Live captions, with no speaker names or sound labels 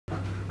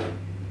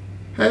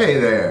Hey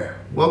there!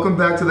 Welcome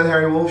back to the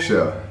Harry Wolf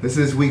Show. This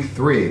is week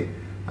 3.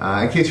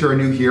 In case you're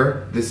new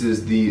here, this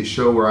is the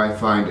show where I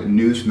find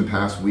news from the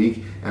past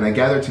week and I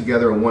gather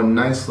together one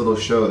nice little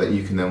show that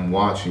you can then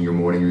watch in your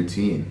morning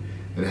routine.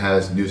 It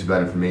has news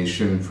about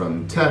information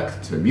from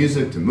tech to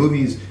music to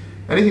movies,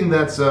 anything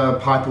that's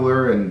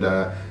popular and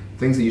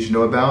things that you should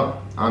know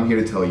about. I'm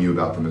here to tell you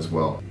about them as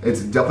well.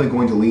 It's definitely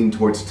going to lean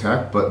towards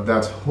tech, but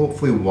that's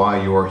hopefully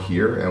why you're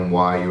here and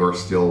why you're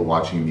still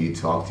watching me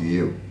talk to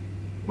you.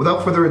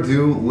 Without further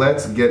ado,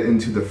 let's get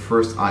into the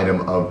first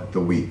item of the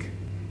week.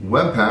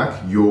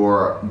 Webpack,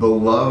 your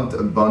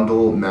beloved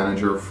bundle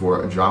manager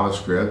for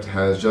JavaScript,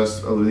 has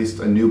just released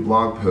a new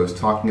blog post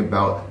talking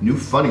about new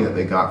funding that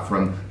they got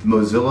from the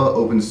Mozilla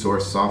Open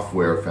Source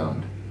Software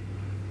Fund.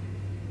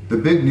 The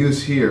big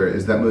news here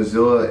is that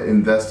Mozilla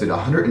invested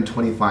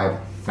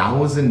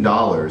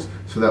 $125,000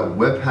 so that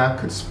Webpack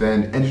could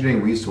spend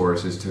engineering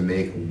resources to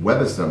make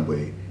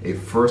WebAssembly a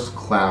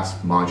first-class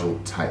module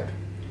type.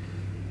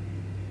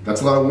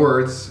 That's a lot of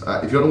words.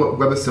 If you don't know what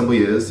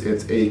WebAssembly is,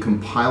 it's a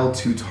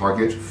compile-to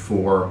target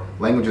for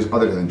languages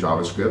other than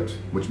JavaScript,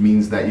 which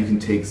means that you can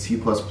take C++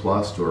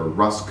 or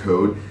Rust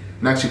code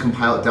and actually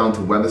compile it down to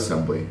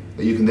WebAssembly,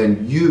 that you can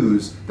then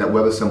use that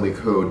WebAssembly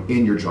code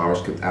in your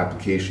JavaScript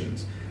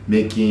applications,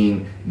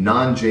 making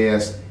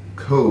non-JS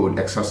code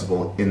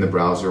accessible in the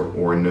browser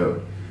or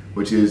Node,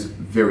 which is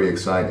very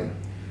exciting.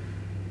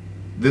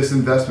 This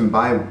investment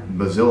by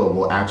Mozilla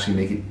will actually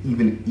make it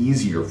even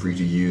easier for you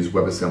to use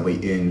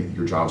WebAssembly in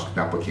your JavaScript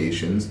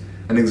applications.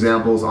 And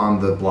examples on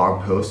the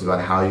blog post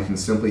about how you can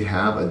simply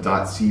have a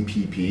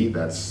 .cpp,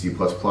 that's C++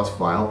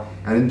 file,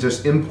 and then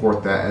just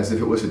import that as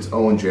if it was its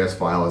own JS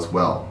file as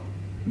well.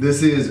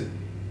 This is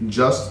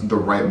just the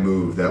right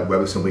move that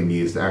WebAssembly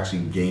needs to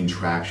actually gain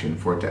traction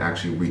for it to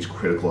actually reach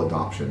critical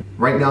adoption.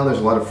 Right now there's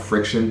a lot of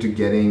friction to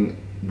getting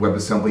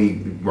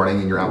WebAssembly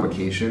running in your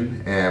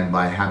application, and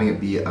by having it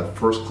be a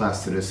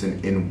first-class citizen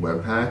in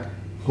Webpack,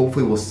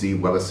 hopefully we'll see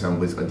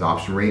WebAssembly's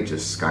adoption rate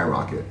just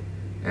skyrocket.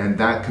 And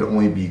that could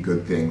only be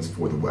good things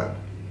for the web.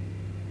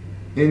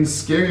 In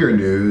scarier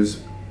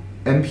news,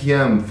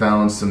 NPM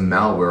found some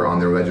malware on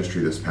their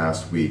registry this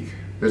past week.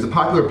 There's a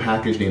popular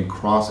package named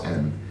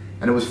CrossM,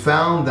 and it was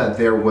found that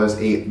there was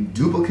a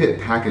duplicate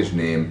package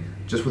name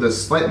just with a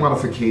slight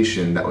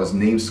modification that was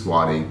name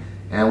squatting,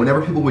 and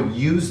whenever people would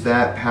use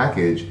that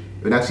package,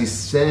 it would actually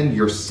send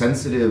your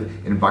sensitive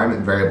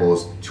environment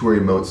variables to a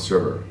remote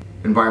server.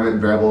 Environment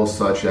variables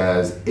such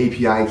as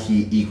API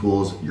key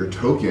equals your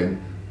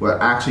token were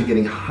actually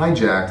getting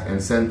hijacked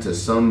and sent to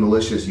some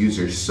malicious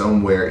user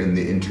somewhere in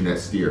the internet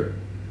sphere.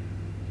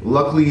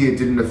 Luckily, it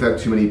didn't affect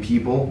too many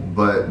people,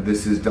 but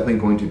this is definitely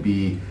going to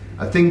be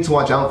a thing to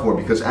watch out for,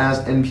 because as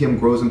NPM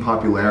grows in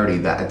popularity,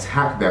 that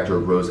attack vector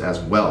grows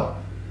as well,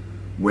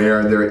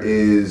 where there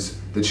is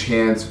the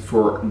chance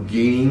for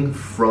gaining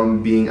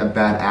from being a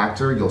bad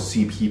actor. You'll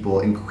see people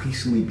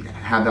increasingly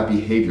have that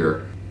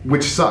behavior,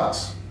 which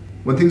sucks.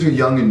 When things are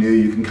young and new,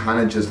 you can kind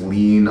of just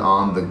lean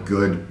on the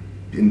good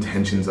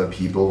intentions of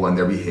people and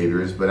their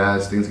behaviors, but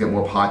as things get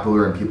more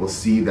popular and people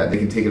see that they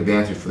can take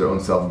advantage for their own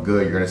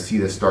self-good, you're going to see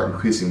this start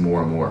increasing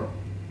more and more.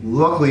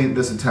 Luckily,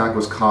 this attack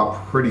was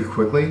caught pretty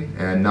quickly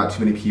and not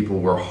too many people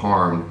were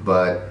harmed,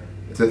 but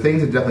it's a thing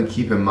to definitely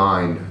keep in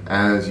mind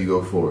as you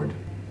go forward.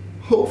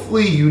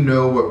 Hopefully you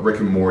know what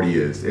Rick and Morty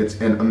is. It's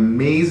an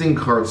amazing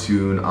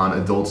cartoon on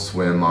Adult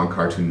Swim on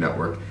Cartoon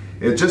Network.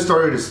 It just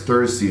started its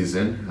 3rd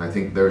season. I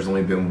think there's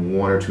only been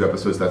 1 or 2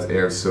 episodes that's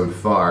aired so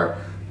far,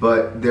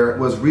 but there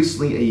was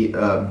recently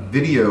a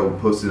video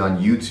posted on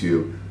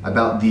YouTube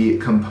about the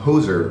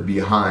composer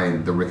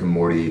behind the Rick and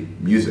Morty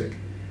music.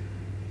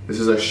 This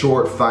is a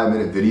short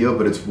 5-minute video,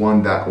 but it's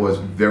one that was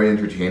very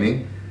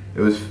entertaining.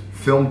 It was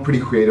filmed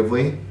pretty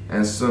creatively,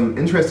 and some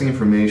interesting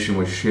information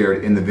was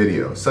shared in the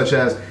video, such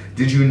as,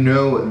 did you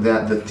know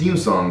that the theme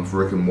song for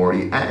Rick and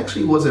Morty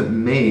actually wasn't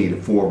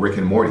made for Rick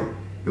and Morty?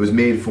 It was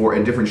made for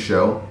a different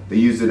show. They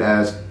used it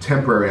as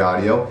temporary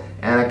audio,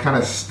 and it kind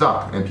of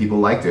stuck, and people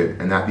liked it,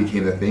 and that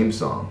became the theme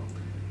song.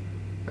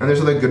 And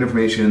there's other good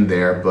information in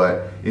there,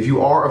 but if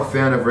you are a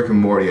fan of Rick and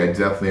Morty, I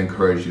definitely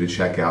encourage you to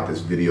check out this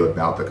video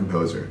about the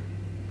composer.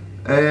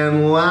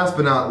 And last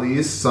but not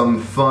least,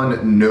 some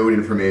fun Node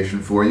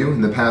information for you.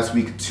 In the past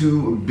week,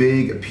 2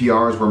 big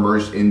PRs were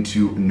merged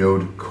into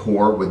Node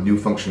Core with new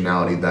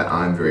functionality that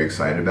I'm very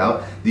excited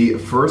about. The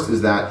first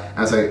is that,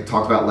 as I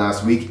talked about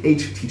last week,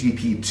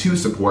 HTTP2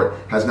 support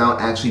has now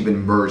actually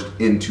been merged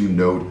into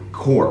Node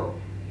Core.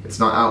 It's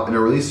not out in a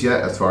release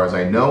yet, as far as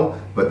I know,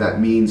 but that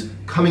means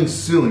coming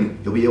soon,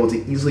 you'll be able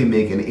to easily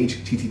make an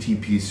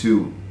HTTP2, I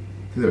think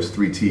there's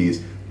 3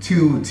 T's,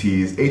 2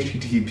 T's,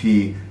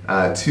 HTTP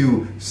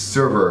 2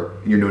 server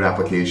in your Node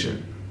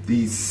application.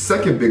 The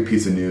second big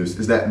piece of news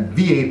is that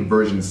V8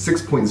 version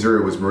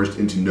 6.0 was merged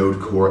into Node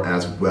Core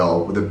as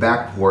well, with a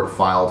backport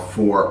filed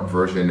for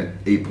version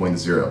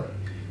 8.0.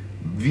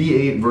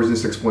 V8 version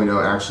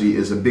 6.0 actually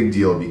is a big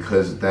deal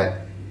because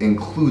that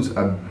includes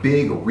a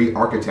big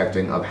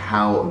re-architecting of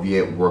how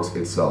V8 works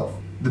itself.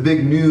 The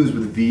big news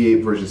with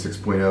V8 version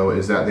 6.0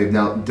 is that they've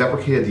now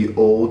deprecated the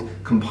old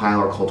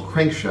compiler called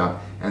Crankshaft,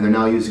 and they're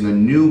now using a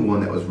new one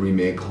that was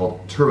remade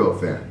called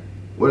Turbofan.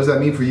 What does that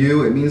mean for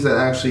you? It means that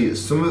actually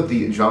some of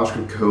the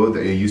JavaScript code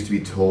that you used to be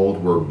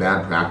told were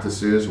bad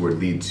practices, would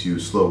lead to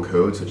slow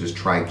code such as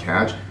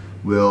try-catch,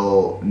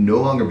 will no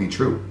longer be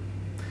true.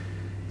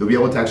 You'll be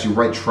able to actually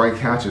write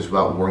try-catches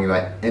without worrying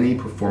about any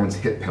performance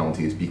hit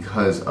penalties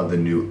because of the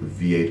new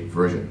V8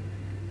 version.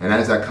 And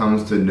as that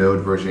comes to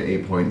Node version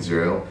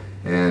 8.0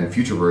 and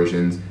future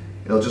versions,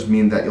 it'll just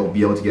mean that you'll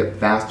be able to get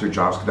faster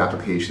JavaScript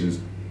applications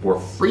for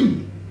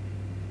free.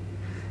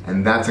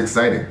 And that's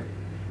exciting.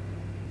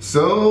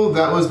 So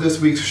that was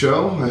this week's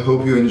show. I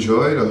hope you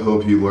enjoyed. I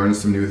hope you learned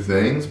some new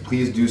things.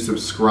 Please do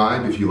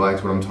subscribe if you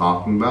liked what I'm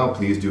talking about.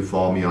 Please do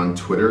follow me on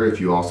Twitter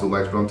if you also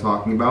liked what I'm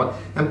talking about.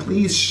 And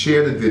please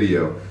share the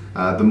video.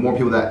 The more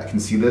people that can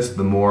see this,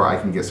 the more I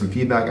can get some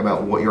feedback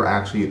about what you're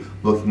actually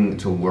looking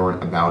to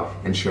learn about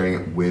and sharing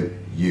it with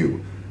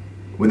you.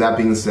 With that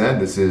being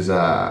said, this is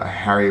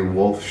Harry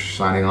Wolf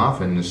signing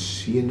off, and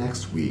see you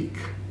next week.